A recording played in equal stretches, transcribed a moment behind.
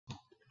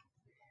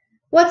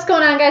What's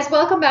going on, guys?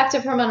 Welcome back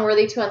to From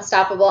Unworthy to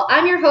Unstoppable.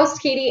 I'm your host,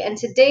 Katie, and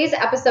today's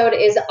episode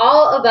is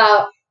all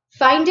about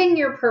finding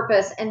your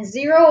purpose and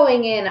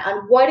zeroing in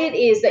on what it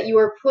is that you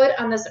were put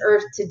on this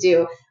earth to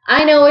do.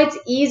 I know it's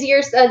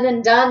easier said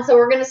than done, so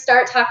we're going to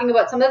start talking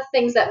about some of the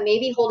things that may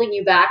be holding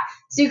you back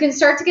so you can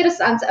start to get a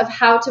sense of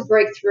how to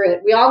break through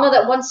it. We all know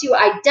that once you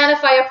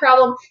identify a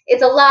problem,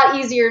 it's a lot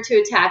easier to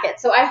attack it.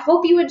 So I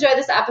hope you enjoy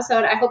this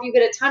episode. I hope you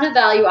get a ton of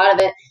value out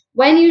of it.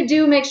 When you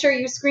do, make sure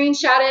you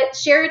screenshot it,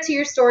 share it to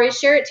your stories,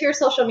 share it to your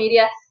social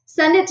media,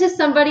 send it to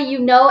somebody you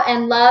know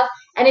and love.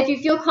 And if you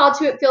feel called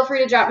to it, feel free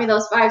to drop me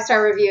those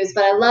 5-star reviews.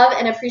 But I love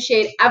and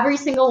appreciate every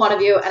single one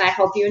of you, and I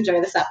hope you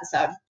enjoy this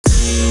episode.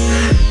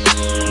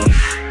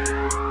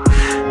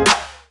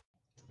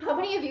 How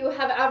many of you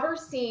have ever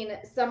seen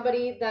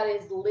somebody that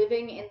is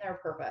living in their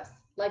purpose?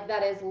 Like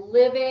that is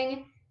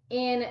living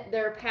in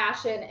their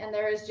passion, and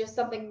there is just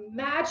something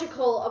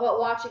magical about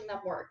watching them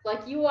work.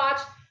 Like you watch,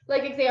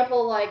 like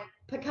example, like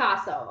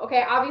Picasso.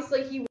 Okay,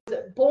 obviously he was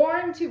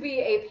born to be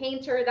a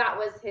painter. That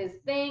was his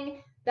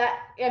thing.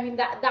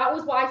 That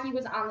was why he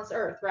was on this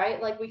earth,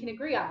 right? Like we can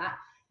agree on that.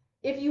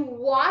 If you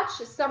watch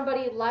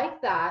somebody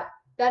like that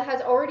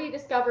has already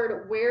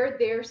discovered where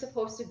they're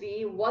supposed to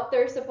be, what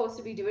they're supposed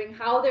to be doing,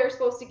 how they're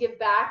supposed to give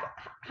back,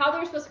 how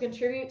they're supposed to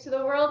contribute to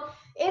the world,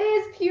 it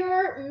is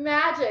pure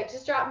magic.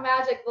 Just drop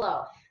magic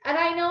below. And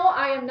I know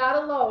I am not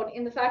alone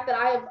in the fact that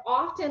I have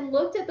often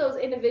looked at those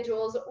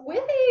individuals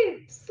with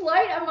a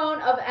slight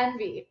amount of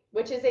envy,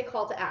 which is a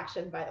call to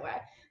action, by the way.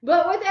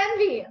 But with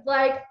envy,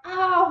 like,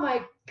 oh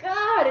my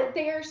God,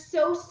 they are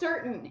so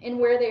certain in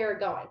where they are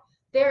going.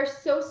 They're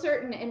so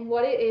certain in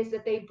what it is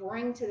that they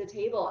bring to the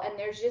table, and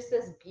there's just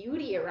this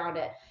beauty around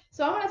it.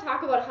 So I want to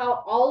talk about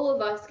how all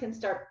of us can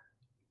start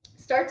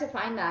to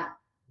find that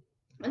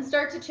and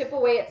start to chip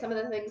away at some of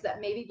the things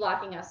that may be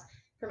blocking us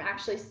from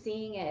actually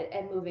seeing it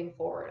and moving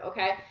forward,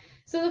 okay?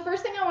 So the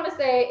first thing I want to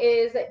say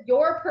is that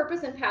your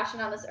purpose and passion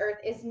on this earth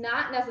is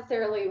not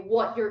necessarily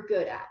what you're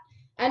good at.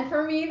 And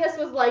for me, this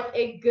was like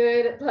a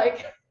good,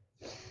 like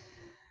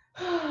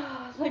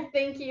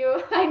thank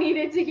you. I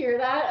needed to hear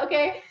that,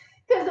 okay?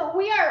 Because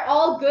we are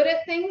all good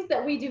at things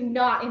that we do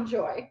not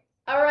enjoy.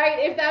 All right,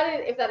 if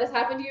that has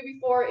happened to you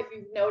before, if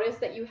you've noticed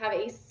that you have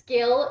a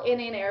skill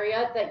in an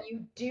area that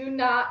you do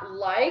not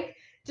like,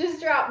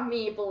 just drop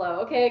me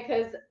below, okay?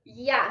 Because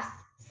yes,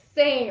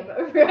 same,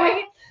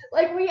 right?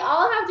 Like we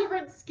all have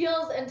different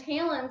skills and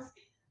talents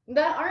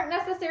that aren't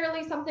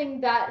necessarily something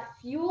that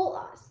fuel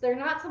us. They're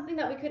not something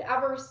that we could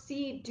ever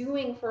see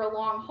doing for a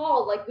long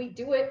haul. Like we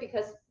do it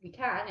because we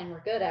can and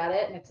we're good at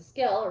it and it's a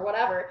skill or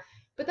whatever.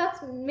 But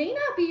that may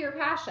not be your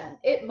passion.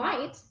 It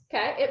might,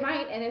 okay? It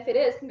might, and if it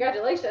is,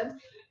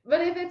 congratulations. But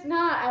if it's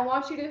not, I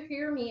want you to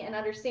hear me and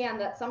understand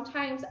that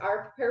sometimes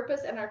our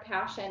purpose and our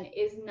passion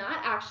is not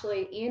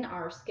actually in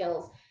our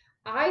skills.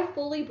 I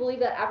fully believe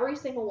that every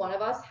single one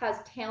of us has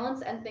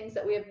talents and things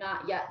that we have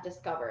not yet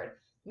discovered.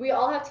 We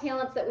all have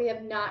talents that we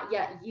have not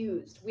yet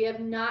used. We have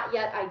not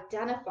yet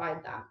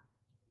identified them.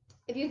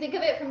 If you think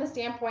of it from the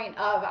standpoint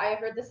of, I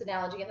heard this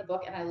analogy in the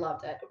book and I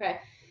loved it, okay?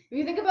 If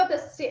you think about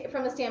this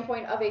from the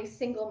standpoint of a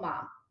single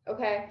mom,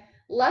 okay?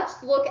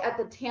 Let's look at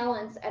the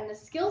talents and the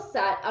skill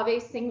set of a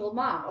single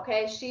mom,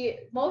 okay? She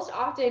most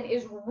often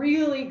is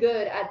really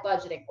good at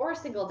budgeting, or a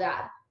single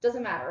dad,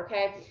 doesn't matter,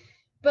 okay?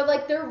 But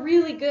like they're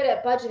really good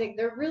at budgeting.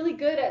 They're really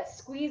good at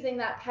squeezing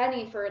that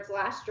penny for its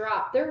last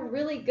drop. They're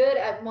really good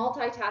at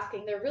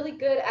multitasking. They're really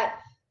good at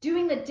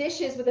doing the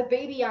dishes with a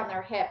baby on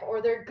their hip,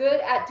 or they're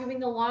good at doing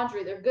the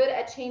laundry. They're good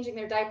at changing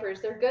their diapers.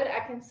 They're good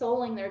at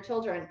consoling their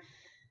children.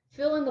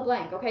 Fill in the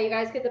blank. Okay, you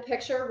guys get the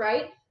picture,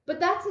 right?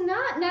 But that's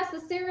not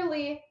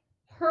necessarily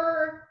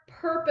her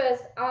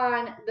purpose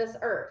on this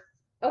earth.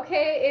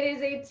 Okay, it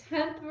is a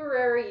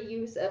temporary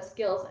use of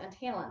skills and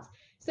talents.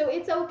 So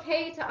it's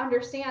okay to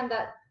understand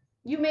that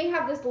you may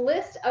have this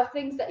list of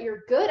things that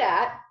you're good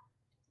at,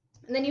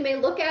 and then you may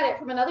look at it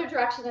from another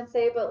direction and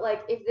say, but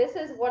like, if this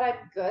is what I'm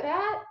good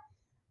at,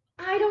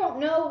 I don't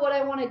know what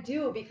I want to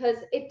do because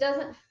it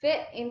doesn't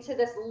fit into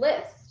this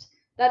list.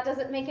 That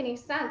doesn't make any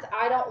sense.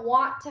 I don't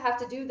want to have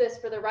to do this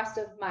for the rest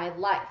of my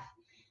life.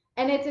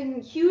 And it's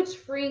a huge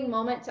freeing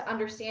moment to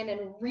understand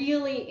and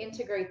really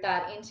integrate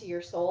that into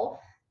your soul,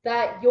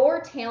 that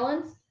your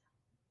talents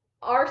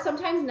are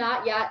sometimes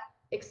not yet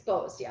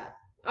exposed yet,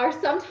 are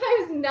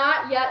sometimes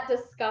not yet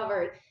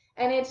discovered.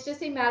 And it's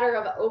just a matter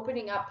of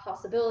opening up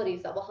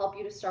possibilities that will help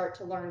you to start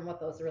to learn what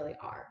those really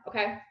are,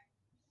 okay?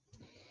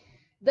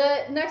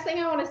 The next thing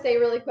I want to say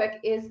really quick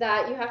is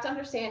that you have to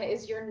understand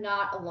is you're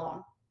not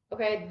alone,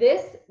 okay?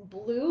 This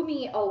blew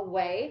me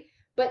away,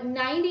 but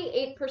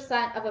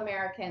 98% of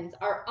Americans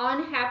are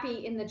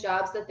unhappy in the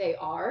jobs that they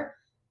are,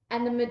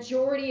 and the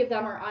majority of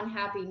them are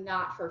unhappy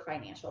not for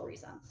financial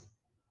reasons.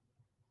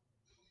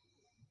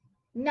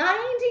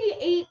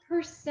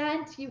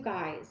 98%, you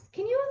guys.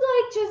 Can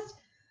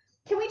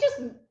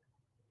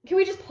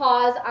we just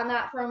pause on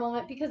that for a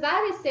moment? Because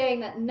that is saying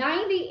that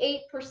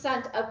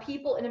 98% of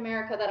people in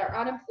America that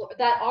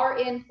are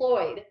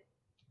employed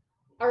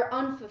are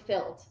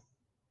unfulfilled,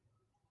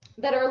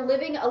 that are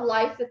living a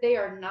life that they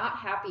are not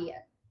happy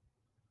in.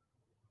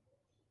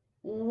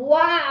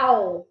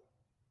 Wow.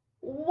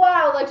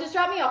 Wow, like just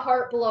drop me a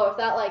heart below if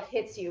that like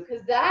hits you,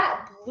 because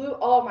that blew,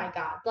 oh my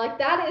God, like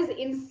that is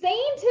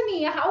insane to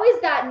me. How is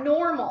that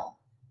normal?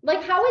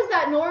 Like, how is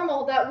that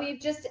normal that we've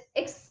just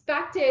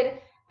expected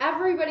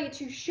everybody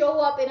to show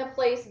up in a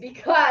place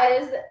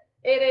because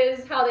it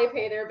is how they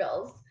pay their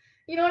bills?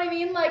 You know what I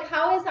mean? Like,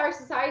 how has our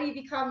society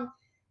become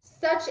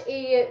such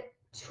a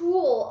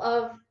tool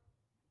of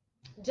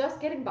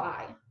just getting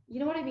by? You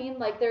know what I mean?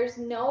 Like, there's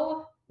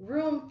no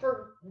room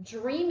for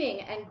dreaming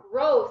and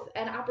growth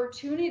and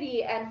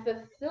opportunity and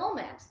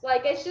fulfillment.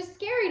 Like, it's just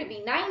scary to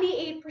me.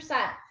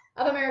 98%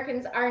 of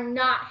Americans are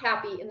not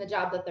happy in the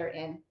job that they're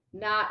in,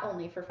 not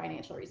only for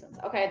financial reasons.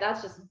 Okay,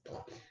 that's just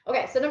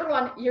okay. So, number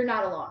one, you're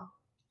not alone.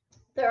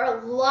 There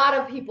are a lot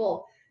of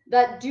people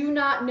that do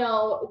not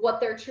know what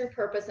their true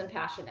purpose and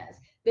passion is.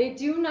 They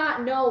do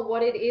not know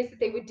what it is that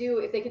they would do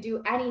if they could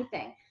do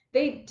anything.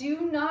 They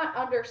do not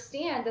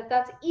understand that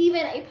that's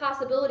even a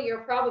possibility or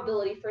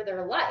probability for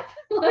their life.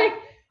 Like,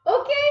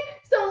 okay,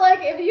 so like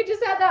if you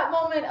just had that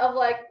moment of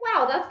like,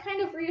 wow, that's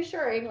kind of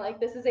reassuring. Like,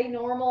 this is a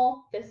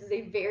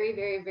very,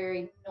 very,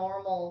 very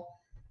normal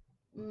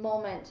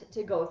moment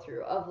to go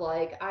through of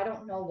like, I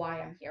don't know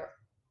why I'm here.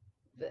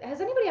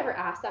 Has anybody ever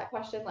asked that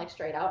question like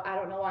straight out? I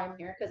don't know why I'm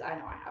here, because I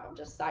know I have them.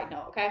 Just side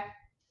note, okay?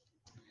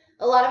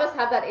 A lot of us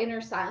have that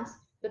inner sense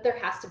that there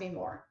has to be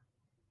more,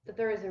 that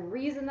there is a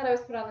reason that I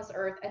was put on this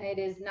earth, and it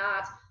is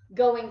not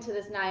going to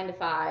this 9 to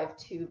 5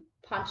 to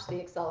punch the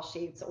Excel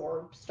sheets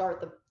or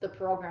start the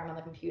program on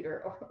the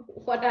computer or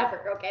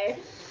whatever, okay?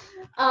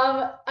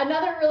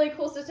 Another really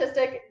cool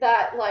statistic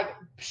that like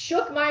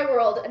shook my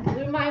world and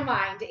blew my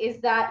mind is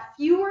that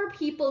fewer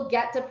people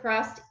get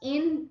depressed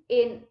in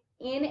an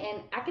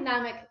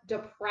economic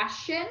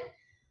depression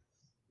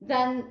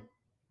than,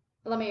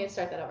 let me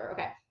start that over.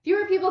 Okay.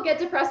 Fewer people get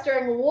depressed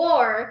during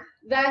war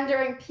than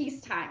during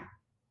peacetime.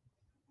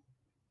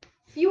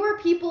 Fewer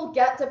people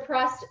get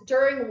depressed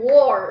during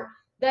war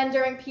than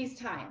during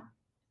peacetime.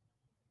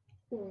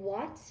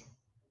 What?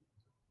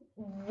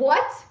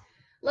 What?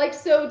 Like,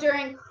 so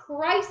during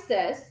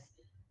crisis,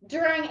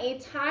 during a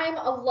time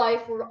of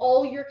life where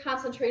all you're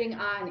concentrating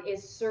on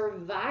is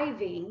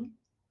surviving,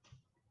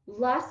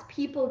 less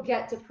people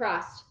get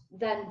depressed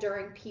than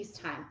during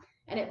peacetime.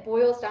 And it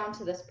boils down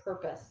to this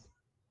purpose.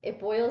 It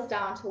boils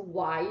down to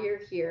why you're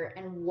here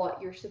and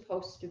what you're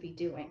supposed to be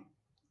doing.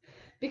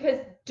 Because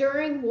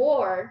during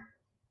war,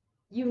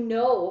 you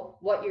know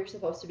what you're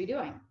supposed to be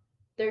doing.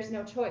 There's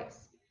no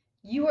choice.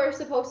 You are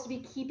supposed to be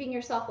keeping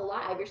yourself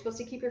alive. You're supposed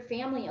to keep your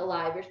family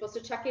alive. You're supposed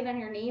to check in on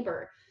your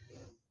neighbor.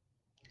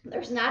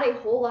 There's not a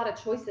whole lot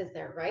of choices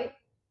there, right?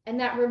 And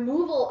that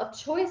removal of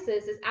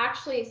choices is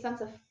actually a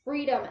sense of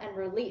freedom and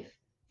relief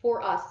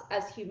for us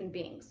as human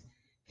beings.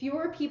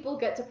 Fewer people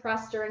get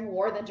depressed during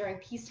war than during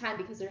peacetime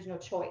because there's no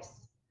choice.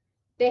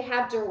 They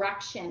have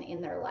direction in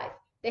their life.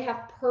 They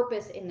have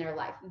purpose in their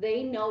life.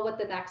 They know what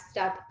the next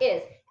step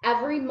is.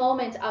 Every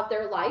moment of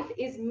their life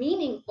is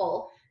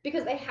meaningful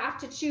because they have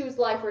to choose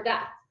life or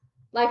death.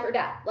 Life or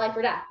death, life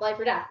or death, life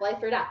or death,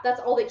 life or death. That's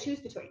all they choose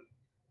between.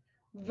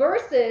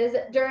 Versus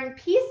during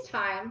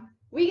peacetime,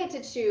 we get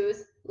to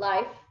choose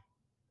life,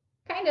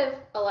 kind of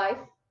a life,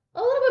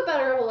 a little bit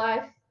better of a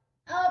life.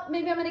 Oh,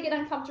 maybe I'm going to get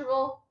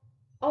uncomfortable.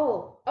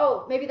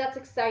 Oh, maybe that's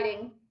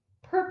exciting.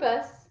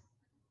 Purpose.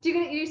 Do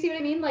you see what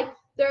I mean? Like,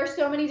 there are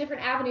so many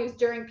different avenues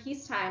during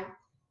peacetime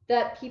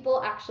that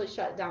people actually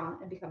shut down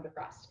and become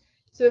depressed.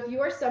 So if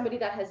you are somebody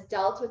that has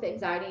dealt with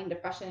anxiety and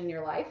depression in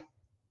your life,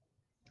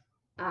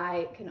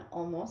 I can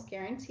almost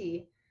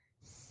guarantee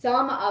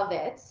some of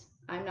it,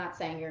 I'm not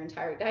saying your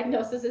entire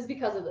diagnosis is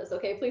because of this,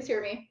 okay? Please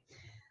hear me.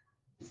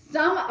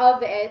 Some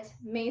of it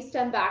may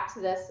stem back to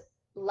this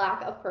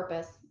lack of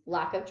purpose,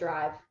 lack of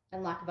drive,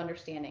 and lack of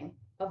understanding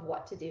of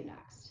what to do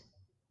next.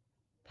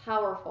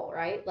 Powerful,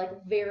 right?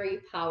 Like, very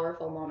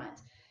powerful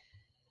moment.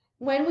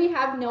 When we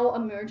have no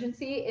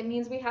emergency, it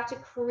means we have to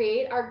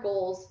create our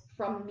goals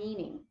from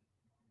meaning.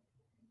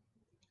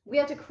 We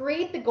have to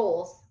create the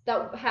goals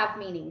that have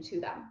meaning to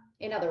them,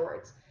 in other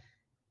words.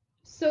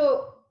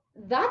 So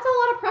that's a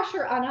lot of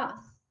pressure on us,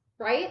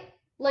 right?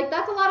 Like,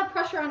 that's a lot of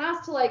pressure on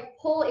us to like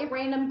pull a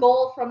random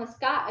goal from the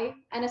sky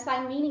and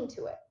assign meaning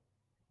to it.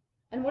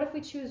 And what if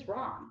we choose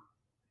wrong?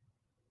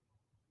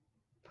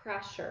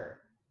 Pressure.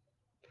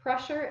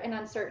 Pressure and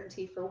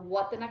uncertainty for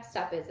what the next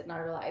step is in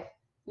our life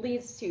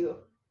leads to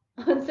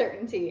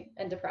uncertainty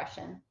and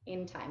depression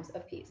in times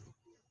of peace.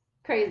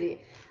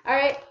 Crazy. All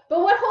right.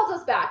 But what holds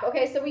us back?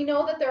 Okay. So we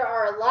know that there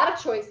are a lot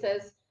of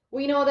choices.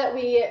 We know that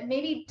we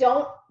maybe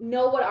don't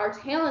know what our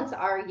talents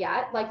are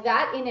yet. Like,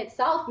 that in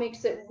itself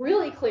makes it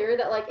really clear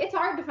that like it's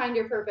hard to find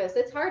your purpose.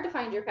 It's hard to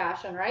find your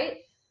passion, right?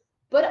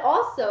 But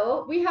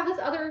also we have this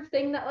other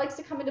thing that likes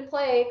to come into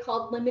play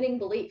called limiting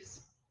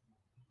beliefs.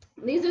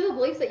 These are the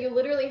beliefs that you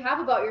literally have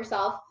about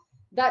yourself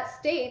that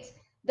state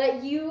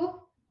that you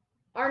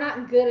are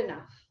not good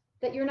enough,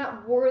 that you're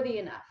not worthy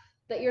enough,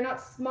 that you're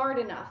not smart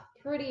enough,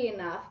 pretty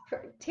enough,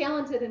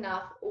 talented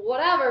enough,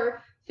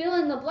 whatever, fill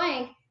in the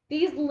blank.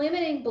 These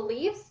limiting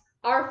beliefs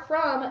are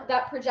from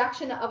that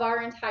projection of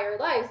our entire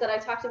lives that I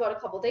talked about a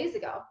couple days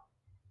ago.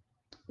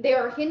 They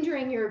are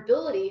hindering your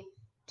ability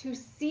to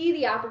see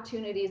the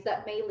opportunities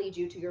that may lead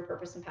you to your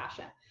purpose and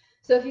passion.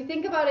 So if you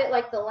think about it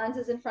like the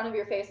lenses in front of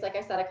your face, like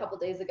I said a couple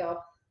days ago,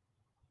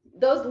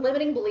 those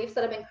limiting beliefs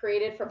that have been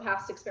created from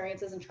past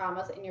experiences and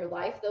traumas in your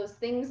life, those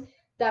things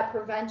that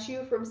prevent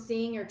you from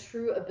seeing your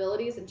true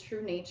abilities and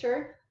true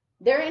nature,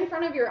 they're in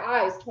front of your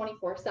eyes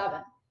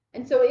 24/7.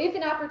 And so if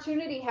an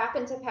opportunity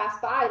happened to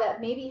pass by that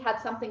maybe had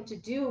something to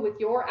do with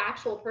your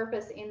actual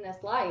purpose in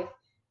this life,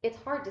 it's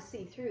hard to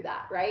see through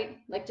that, right?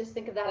 Like just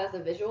think of that as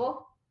a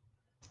visual.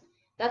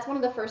 That's one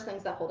of the first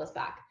things that hold us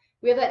back.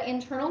 We have that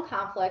internal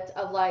conflict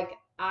of like,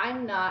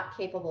 I'm not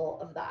capable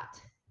of that.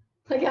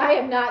 Like I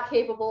am not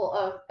capable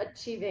of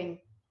achieving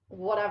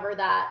whatever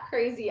that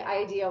crazy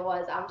idea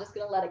was. I'm just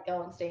going to let it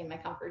go and stay in my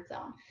comfort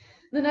zone.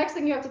 The next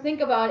thing you have to think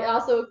about,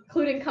 also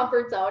including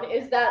comfort zone,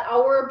 is that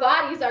our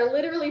bodies are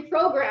literally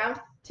programmed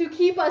to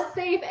keep us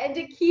safe and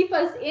to keep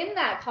us in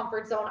that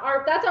comfort zone.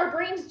 That's our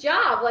brain's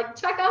job. Like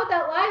check out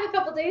that live a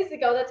couple days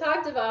ago that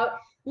talked about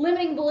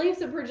limiting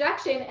beliefs and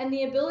projection and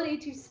the ability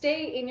to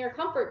stay in your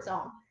comfort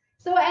zone.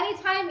 So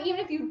anytime, even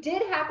if you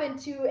did happen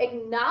to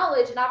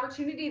acknowledge an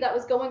opportunity that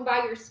was going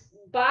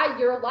by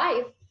your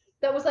life,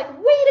 that was like, wait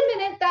a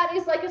minute, that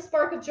is like a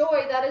spark of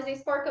joy, that is a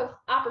spark of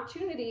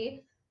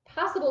opportunity,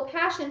 possible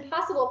passion,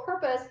 possible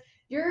purpose,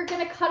 you're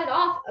going to cut it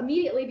off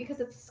immediately because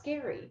it's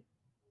scary,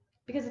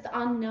 because it's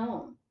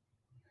unknown,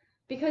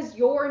 because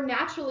you're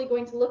naturally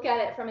going to look at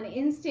it from an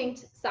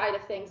instinct side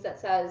of things that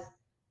says,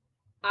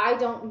 I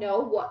don't know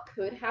what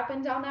could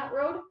happen down that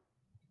road,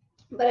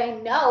 but I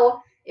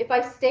know if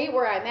I stay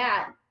where I'm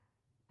at,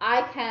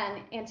 I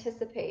can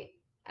anticipate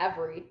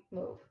every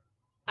move.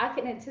 I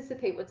can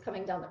anticipate what's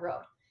coming down the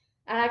road,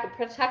 and I can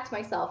protect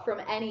myself from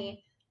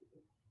any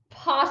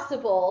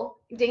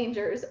possible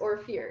dangers or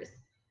fears.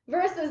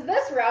 Versus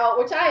this route,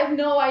 which I have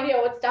no idea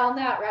what's down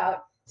that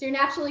route, so you're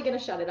naturally going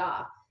to shut it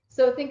off.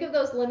 So think of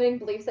those limiting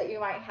beliefs that you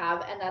might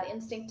have and that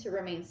instinct to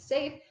remain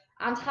safe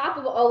on top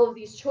of all of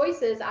these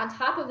choices, on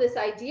top of this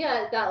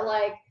idea that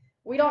like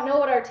we don't know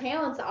what our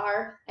talents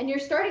are, and you're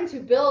starting to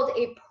build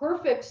a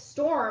perfect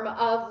storm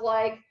of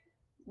like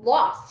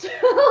lost.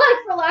 Like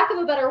for lack of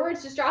a better word,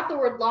 just drop the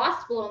word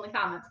lost below in the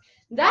comments.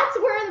 That's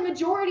where the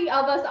majority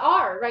of us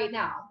are right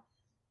now.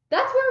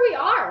 That's where we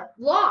are,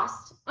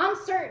 lost,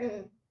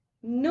 uncertain,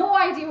 no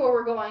idea where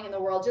we're going in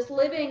the world, just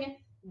living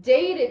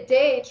day to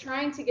day,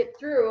 trying to get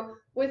through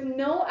with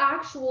no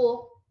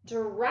actual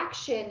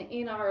direction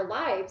in our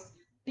lives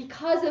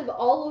because of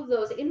all of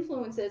those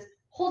influences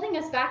holding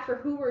us back for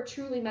who we're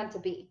truly meant to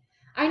be.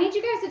 I need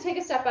you guys to take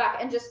a step back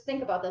and just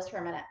think about this for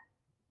a minute.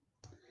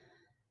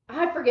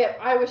 I forget,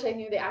 I wish I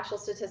knew the actual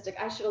statistic.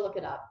 I should have looked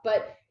it up.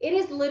 But it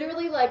is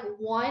literally like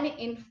 1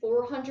 in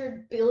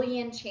 400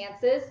 billion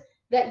chances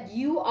that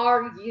you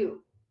are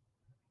you.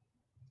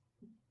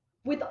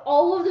 With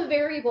all of the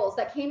variables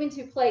that came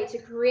into play to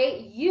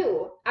create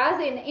you as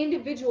an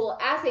individual,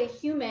 as a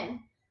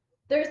human,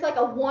 there's like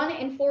a 1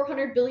 in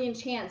 400 billion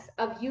chance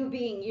of you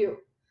being you.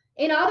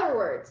 In other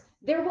words,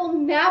 there will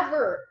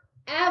never,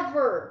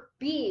 ever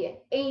be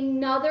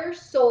another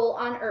soul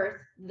on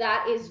earth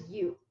that is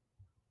you.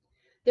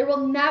 There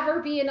will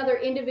never be another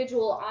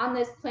individual on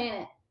this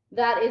planet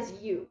that is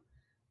you.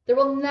 There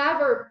will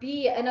never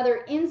be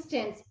another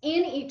instance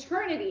in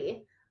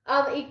eternity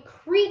of a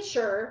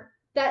creature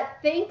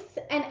that thinks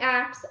and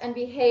acts and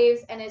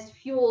behaves and is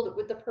fueled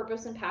with the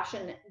purpose and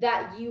passion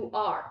that you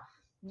are.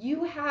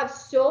 You have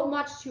so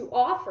much to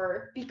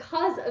offer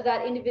because of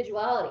that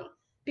individuality,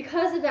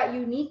 because of that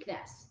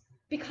uniqueness,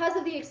 because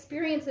of the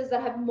experiences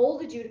that have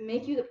molded you to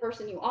make you the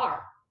person you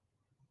are.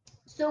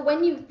 So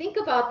when you think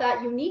about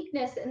that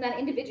uniqueness and that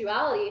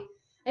individuality,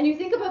 and you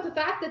think about the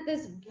fact that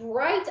this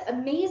bright,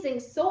 amazing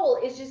soul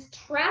is just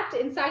trapped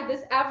inside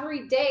this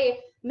everyday,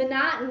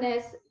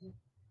 monotonous,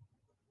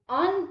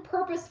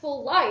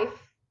 unpurposeful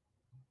life,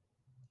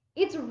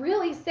 it's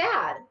really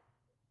sad.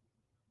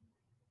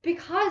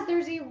 Because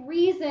there's a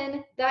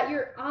reason that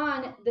you're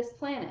on this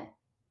planet.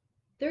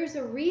 There's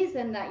a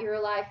reason that you're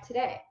alive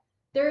today.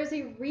 There is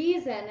a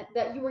reason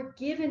that you were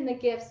given the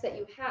gifts that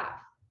you have.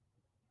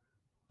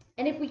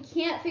 And if we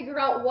can't figure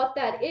out what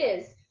that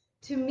is,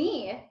 to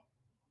me,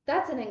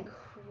 that's an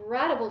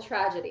incredible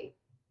tragedy.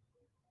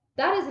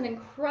 That is an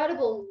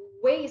incredible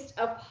waste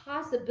of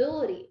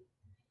possibility.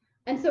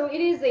 And so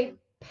it is a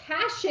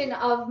passion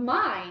of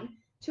mine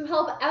to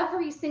help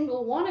every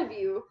single one of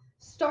you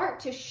start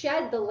to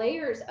shed the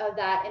layers of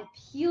that and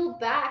peel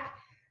back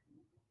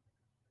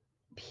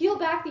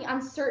the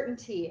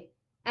uncertainty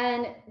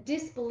and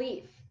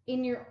disbelief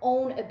in your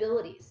own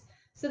abilities,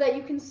 so that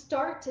you can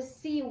start to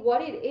see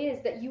what it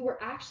is that you were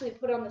actually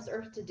put on this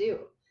earth to do.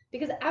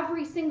 Because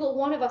every single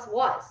one of us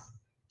was.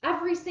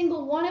 Every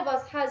single one of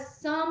us has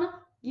some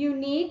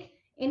unique,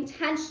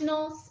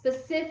 intentional,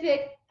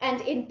 specific,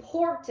 and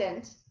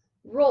important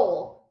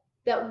role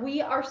that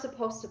we are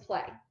supposed to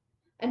play.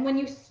 And when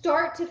you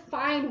start to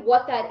find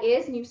what that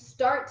is and you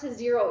start to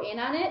zero in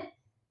on it,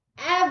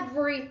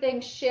 everything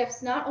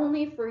shifts, not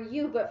only for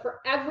you, but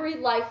for every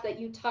life that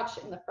you touch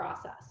in the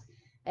process.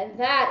 And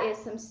that is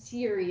some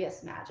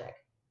serious magic.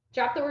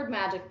 Drop the word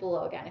magic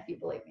below again if you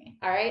believe me.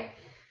 All right.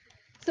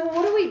 So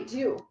what do we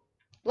do?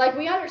 Like,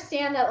 we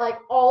understand that like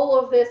all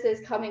of this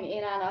is coming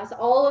in on us.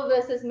 All of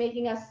this is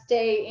making us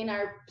stay in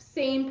our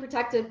same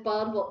protective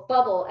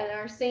bubble and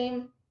our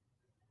same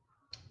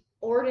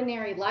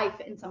ordinary life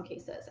in some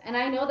cases. And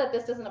I know that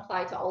this doesn't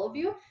apply to all of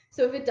you.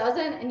 So if it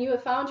doesn't and you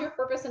have found your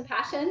purpose and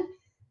passion,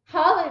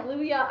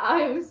 hallelujah,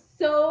 I am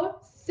so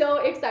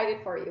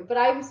excited for you. But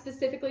I'm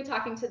specifically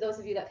talking to those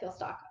of you that feel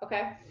stuck,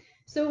 okay?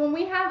 So when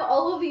we have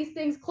all of these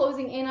things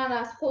closing in on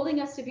us, holding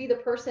us to be the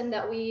person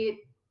that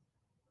we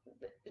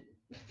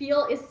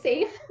feel is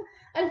safe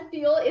and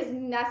feel is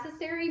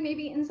necessary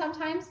maybe in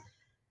sometimes,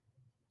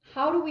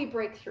 how do we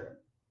break through?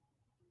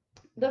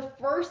 The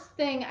first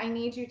thing I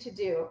need you to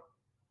do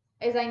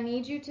is I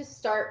need you to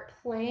start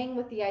playing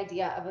with the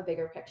idea of a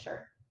bigger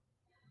picture.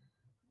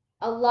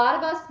 A lot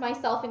of us,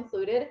 myself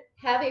included,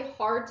 have a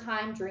hard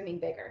time dreaming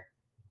bigger.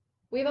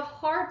 We have a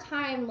hard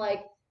time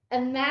like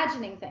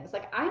imagining things.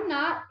 Like I'm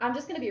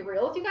just going to be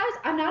real with you guys.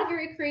 I'm not a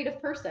very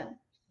creative person.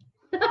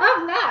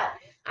 I'm not.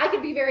 I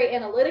could be very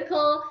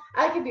analytical.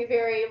 I could be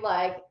very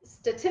like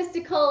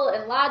statistical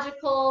and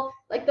logical.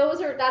 Like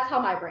that's how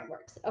my brain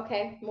works.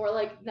 Okay. More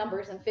like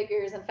numbers and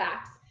figures and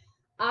facts.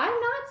 I'm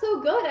not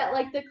so good at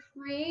like the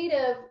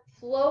creative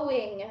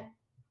flowing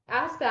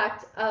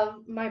aspect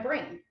of my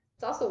brain.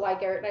 It's also why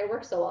Garrett and I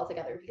work so well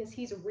together, because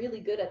he's really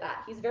good at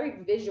that. He's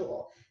very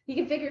visual. He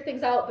can figure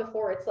things out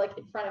before it's like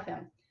in front of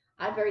him.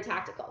 I'm very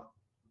tactical.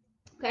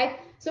 Okay.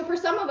 So for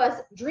some of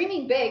us,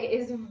 dreaming big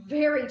is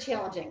very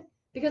challenging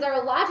because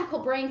our logical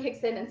brain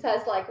kicks in and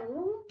says like,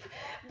 whoop.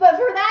 But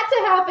for that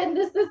to happen,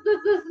 this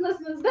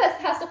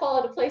has to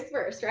fall into place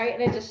first, right?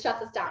 And it just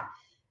shuts us down.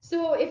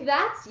 So if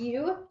that's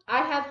you, I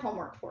have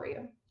homework for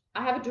you.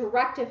 I have a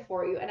directive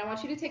for you, and I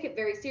want you to take it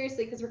very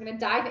seriously because we're going to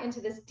dive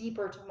into this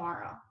deeper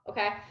tomorrow,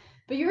 okay?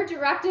 But your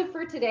directive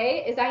for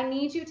today is I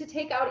need you to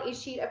take out a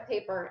sheet of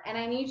paper, and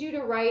I need you to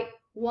write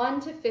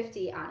 1 to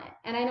 50 on it.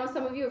 And I know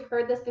some of you have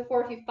heard this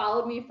before. If you've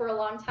followed me for a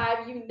long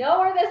time, you know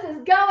where this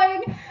is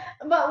going.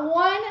 But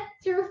 1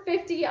 through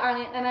 50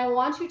 on it, and I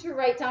want you to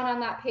write down on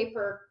that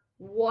paper,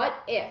 what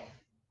if,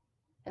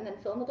 and then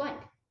fill in the blank.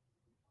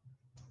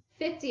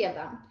 50 of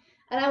them.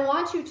 And I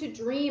want you to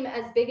dream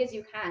as big as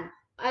you can,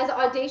 as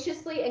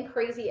audaciously and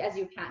crazy as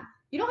you can.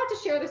 You don't have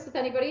to share this with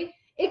anybody.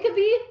 It could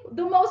be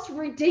the most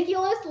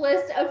ridiculous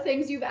list of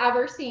things you've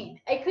ever seen.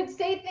 It could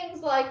say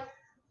things like,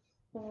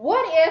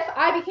 what if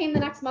I became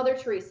the next Mother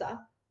Teresa?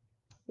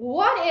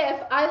 What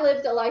if I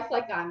lived a life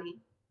like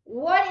Gandhi?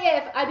 What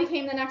if I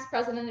became the next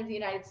president of the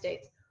United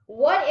States?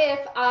 What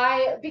if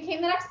I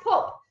became the next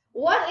pope?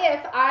 What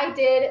if I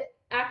did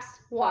X,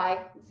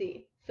 Y,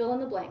 Z? Fill in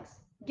the blanks.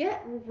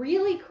 Get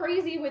really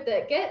crazy with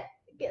it. Get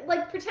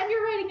like pretend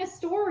you're writing a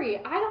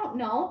story. I don't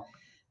know.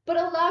 But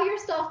allow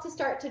yourself to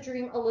start to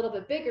dream a little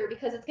bit bigger,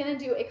 because it's going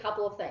to do a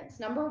couple of things.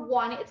 Number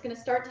one, it's going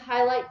to start to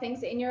highlight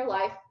things in your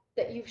life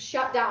that you've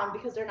shut down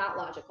because they're not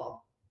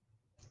logical.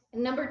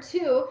 And number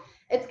two,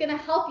 it's going to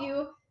help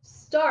you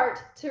start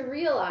to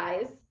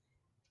realize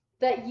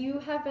that you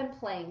have been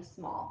playing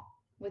small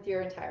with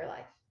your entire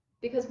life.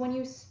 Because when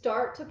you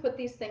start to put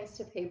these things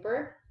to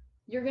paper,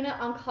 you're going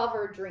to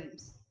uncover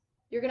dreams.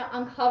 You're going to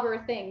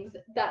uncover things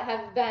that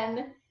have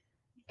been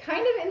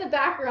kind of in the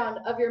background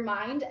of your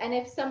mind. And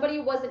if somebody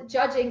wasn't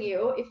judging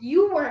you, if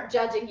you weren't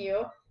judging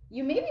you,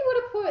 you maybe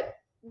would have put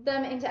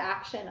them into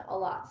action a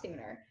lot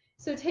sooner.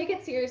 So take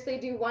it seriously.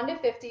 Do 1 to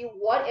 50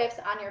 what ifs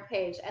on your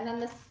page. And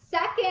then the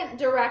second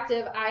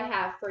directive I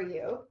have for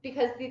you,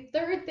 because the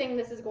third thing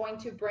this is going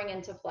to bring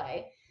into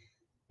play,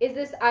 is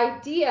this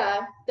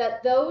idea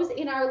that those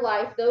in our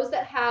life, those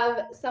that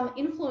have some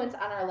influence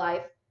on our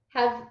life,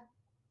 have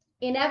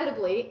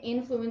inevitably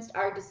influenced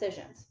our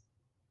decisions.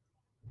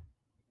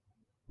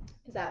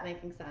 Is that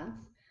making sense?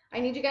 I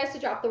need you guys to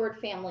drop the word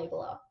family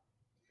below,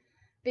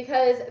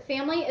 because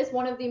family is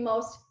one of the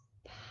most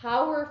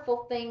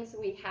powerful things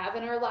we have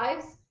in our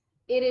lives.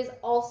 It is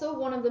also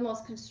one of the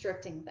most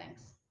constricting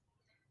things.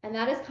 And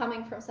that is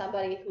coming from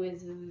somebody who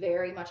is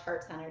very much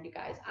heart-centered, you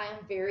guys. I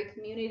am very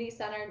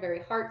community-centered, very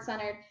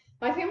heart-centered.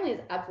 My family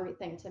is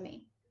everything to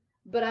me.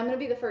 But I'm going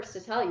to be the first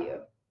to tell you,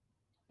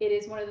 it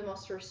is one of the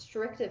most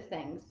restrictive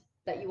things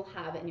that you will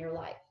have in your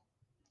life.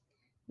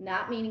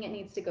 Not meaning it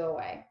needs to go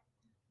away,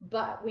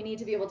 but we need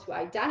to be able to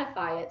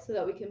identify it so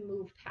that we can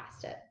move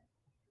past it.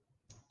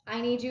 I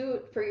need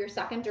you, for your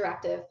second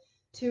directive,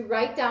 to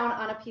write down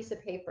on a piece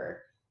of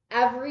paper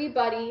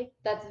everybody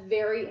that's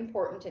very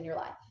important in your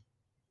life.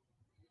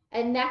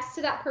 And next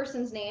to that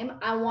person's name,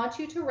 I want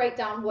you to write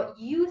down what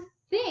you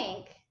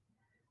think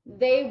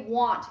they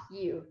want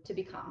you to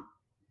become.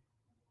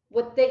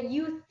 What that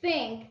you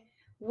think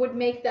would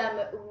make them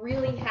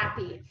really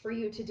happy for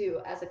you to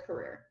do as a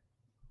career.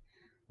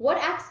 What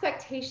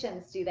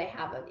expectations do they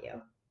have of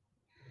you?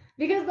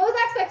 Because those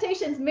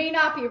expectations may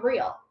not be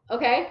real,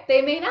 okay?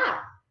 They may not,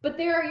 but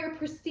they are your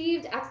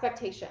perceived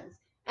expectations.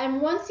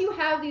 And once you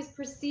have these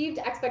perceived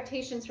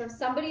expectations from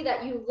somebody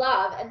that you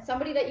love and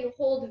somebody that you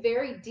hold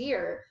very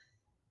dear,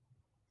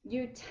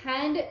 you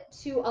tend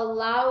to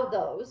allow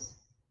those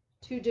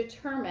to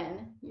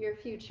determine your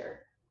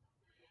future.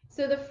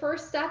 So the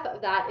first step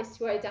of that is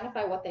to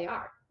identify what they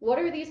are. What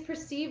are these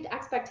perceived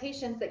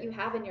expectations that you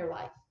have in your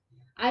life?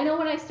 I know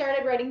when I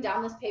started writing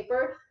down this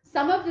paper,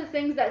 some of the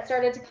things that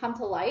started to come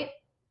to light,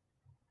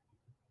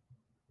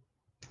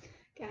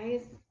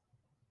 guys,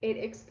 it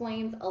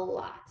explains a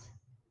lot.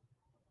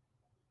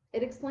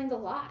 It explains a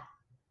lot.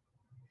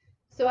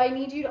 So I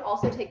need you to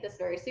also take this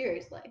very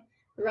seriously.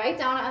 Write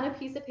down on a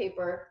piece of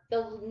paper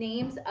the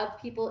names of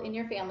people in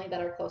your family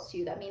that are close to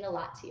you that mean a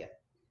lot to you.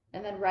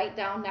 And then write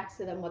down next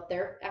to them what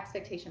their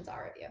expectations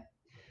are of you.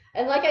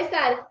 And like I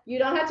said, you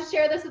don't have to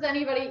share this with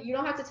anybody. You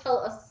don't have to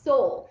tell a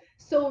soul.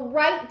 So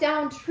write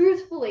down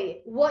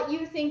truthfully what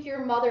you think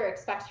your mother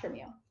expects from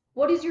you.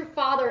 What does your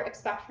father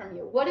expect from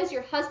you? What does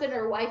your husband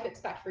or wife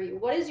expect from you?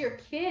 What does your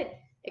kid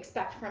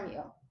expect from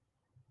you?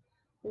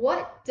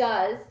 What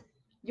does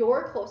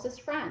your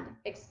closest friend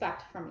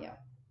expect from you?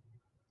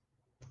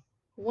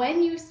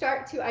 When you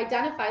start to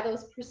identify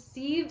those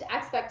perceived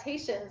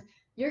expectations,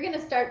 you're going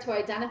to start to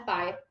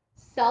identify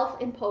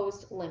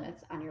self-imposed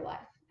limits on your life.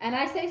 And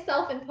I say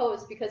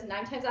self-imposed because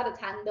 9 times out of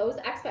 10, those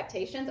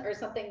expectations are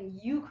something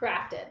you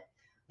crafted.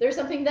 They're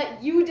something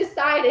that you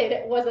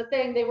decided was a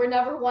thing. They were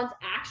never once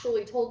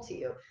actually told to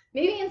you.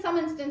 Maybe in some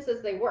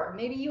instances they were.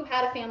 Maybe you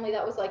had a family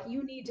that was like,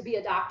 you need to be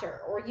a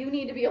doctor or you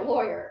need to be a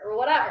lawyer or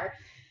whatever.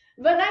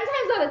 But 9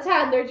 times out of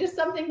 10, they're just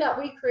something that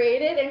we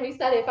created and we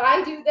said, if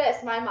I do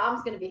this, my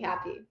mom's going to be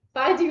happy. If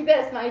I do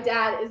this, my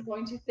dad is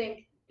going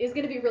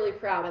to be really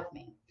proud of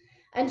me.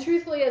 And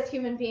truthfully, as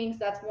human beings,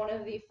 that's one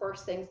of the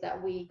first things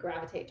that we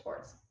gravitate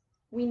towards.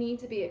 We need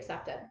to be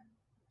accepted.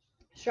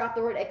 Strap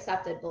the word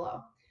accepted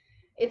below.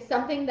 It's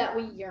something that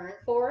we yearn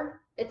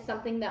for. It's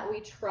something that we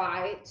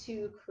try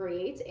to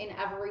create in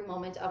every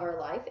moment of our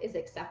life is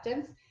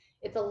acceptance.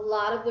 It's a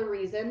lot of the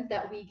reason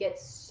that we get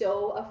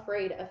so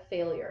afraid of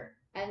failure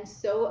and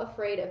so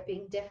afraid of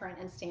being different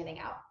and standing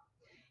out.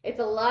 It's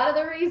a lot of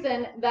the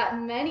reason that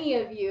many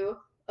of you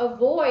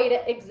avoid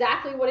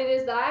exactly what it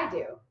is that I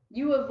do.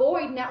 You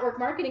avoid network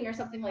marketing or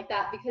something like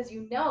that because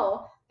you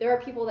know there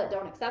are people that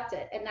don't accept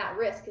it and that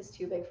risk is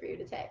too big for you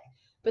to take.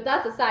 But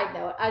that's a side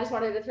note. I just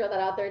wanted to throw that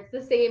out there. It's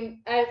the same,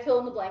 I fill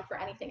in the blank for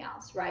anything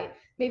else, right?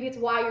 Maybe it's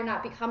why you're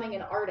not becoming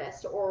an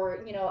artist or,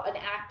 an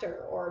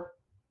actor or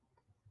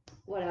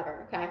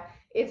whatever, okay?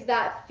 It's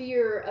that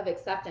fear of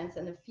acceptance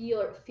and the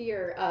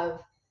fear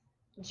of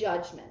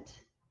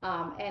judgment.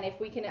 And if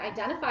we can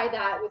identify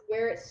that with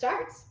where it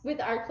starts with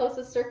our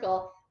closest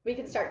circle, we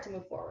can start to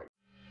move forward.